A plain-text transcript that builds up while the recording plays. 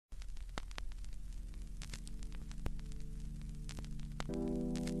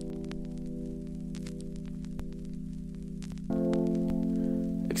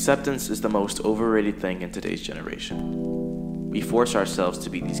Acceptance is the most overrated thing in today's generation. We force ourselves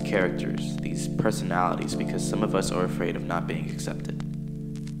to be these characters, these personalities, because some of us are afraid of not being accepted.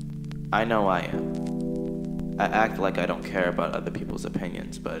 I know I am. I act like I don't care about other people's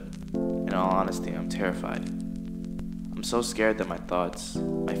opinions, but in all honesty, I'm terrified. I'm so scared that my thoughts,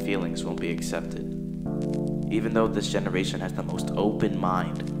 my feelings won't be accepted. Even though this generation has the most open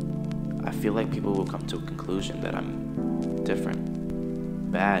mind, I feel like people will come to a conclusion that I'm different.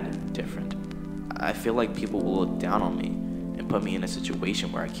 Bad, different. I feel like people will look down on me and put me in a situation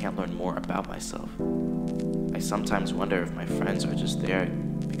where I can't learn more about myself. I sometimes wonder if my friends are just there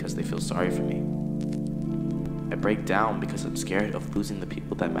because they feel sorry for me. I break down because I'm scared of losing the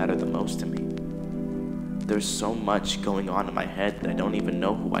people that matter the most to me. There's so much going on in my head that I don't even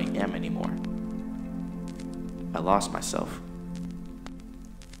know who I am anymore. I lost myself.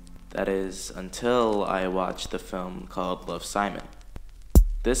 That is, until I watched the film called Love, Simon.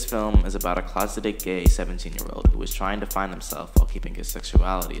 This film is about a closeted gay 17-year-old who is trying to find himself while keeping his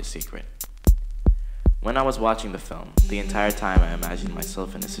sexuality a secret. When I was watching the film, the entire time I imagined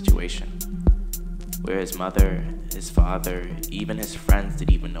myself in a situation where his mother, his father, even his friends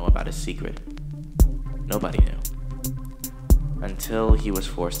didn't even know about his secret. Nobody knew. Until he was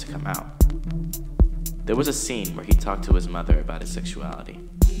forced to come out. There was a scene where he talked to his mother about his sexuality,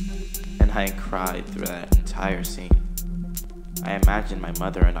 and I cried through that entire scene. I imagined my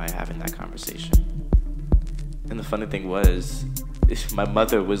mother and I having that conversation. And the funny thing was, my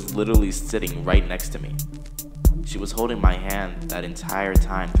mother was literally sitting right next to me. She was holding my hand that entire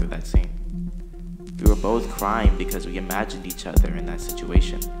time through that scene. We were both crying because we imagined each other in that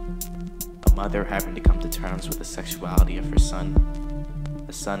situation. A mother having to come to terms with the sexuality of her son.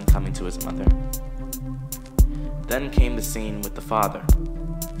 A son coming to his mother. Then came the scene with the father.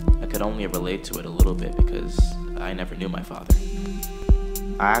 I could only relate to it a little bit because I never knew my father.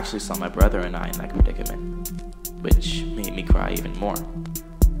 I actually saw my brother and I in that predicament, which made me cry even more.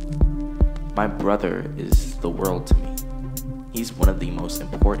 My brother is the world to me. He's one of the most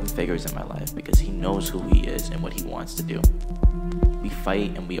important figures in my life because he knows who he is and what he wants to do. We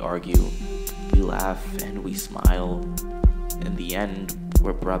fight and we argue, we laugh and we smile. In the end,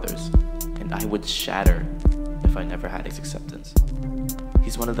 we're brothers, and I would shatter if I never had his acceptance.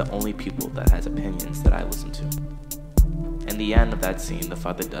 He's one of the only people that has opinions that I listen to. In the end of that scene, the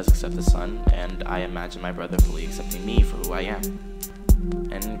father does accept the son, and I imagine my brother fully accepting me for who I am.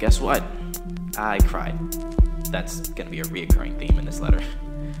 And guess what? I cried. That's gonna be a reoccurring theme in this letter.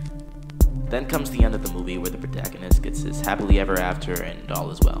 Then comes the end of the movie where the protagonist gets his happily ever after and all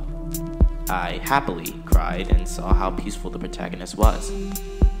is well. I happily cried and saw how peaceful the protagonist was.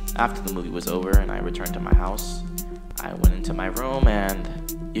 After the movie was over and I returned to my house, I went into my room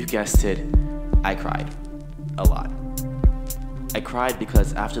and, you guessed it, I cried. A lot. I cried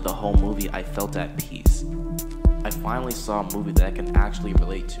because after the whole movie I felt at peace. I finally saw a movie that I can actually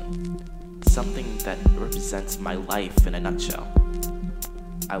relate to. Something that represents my life in a nutshell.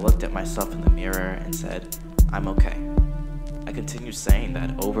 I looked at myself in the mirror and said, I'm okay. I continued saying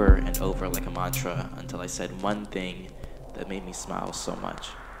that over and over like a mantra until I said one thing that made me smile so much.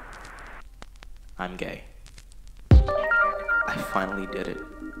 I'm gay. I finally did it.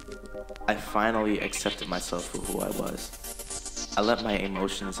 I finally accepted myself for who I was. I let my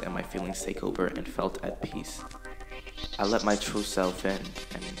emotions and my feelings take over and felt at peace. I let my true self in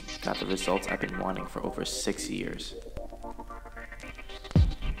and got the results I've been wanting for over 6 years.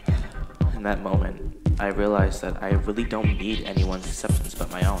 In that moment, I realized that I really don't need anyone's acceptance but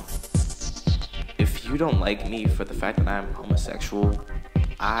my own. If you don't like me for the fact that I'm homosexual,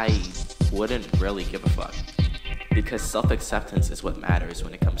 I wouldn't really give a fuck. Because self-acceptance is what matters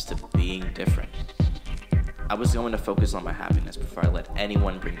when it comes to being different. I was going to focus on my happiness before I let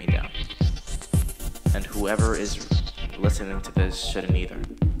anyone bring me down. And whoever is listening to this shouldn't either.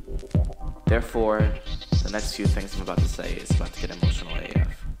 Therefore, the next few things I'm about to say is about to get emotional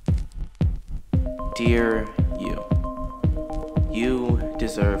AF. Dear you, you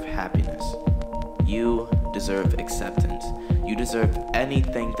deserve happiness. You deserve acceptance. You deserve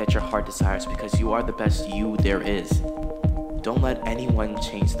anything that your heart desires because you are the best you there is. Don't let anyone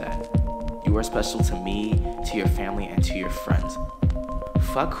change that. You are special to me, to your family, and to your friends.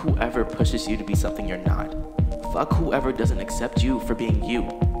 Fuck whoever pushes you to be something you're not. Fuck whoever doesn't accept you for being you.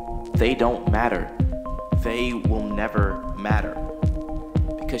 They don't matter. They will never matter.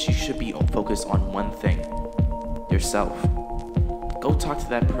 Because you should be focused on one thing. Yourself. Go talk to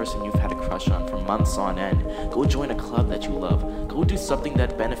that person you've had a crush on for months on end. Go join a club that you love. Go do something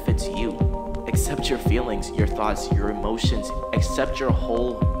that benefits you. Accept your feelings, your thoughts, your emotions. Accept your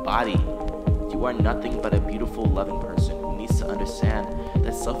whole body. You are nothing but a beautiful, loving person who needs to understand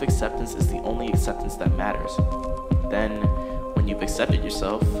that self-acceptance is the only acceptance that matters. Then, when you've accepted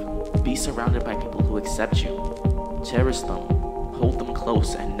yourself, be surrounded by people who accept you. Cherish them, hold them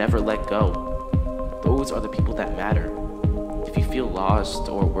close, and never let go. Those are the people that matter. If you feel lost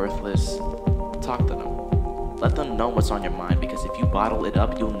or worthless, talk to them. Let them know what's on your mind, because if you bottle it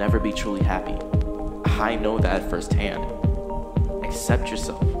up, you'll never be truly happy. I know that firsthand. Accept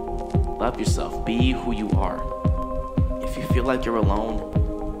yourself. Love yourself. Be who you are. If you feel like you're alone,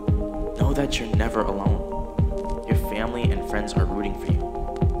 know that you're never alone. Your family and friends are rooting for you.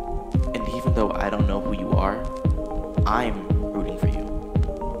 And even though I don't know who you are, I'm rooting for you.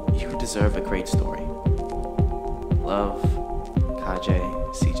 You deserve a great story. Love, Kajay,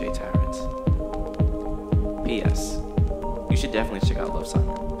 CJ Terrence. P.S. You should definitely check out Love,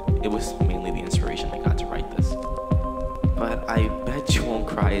 Simon. It was mainly the inspiration I got to write this. But I bet you won't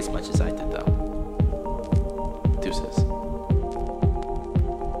cry as much as I did though.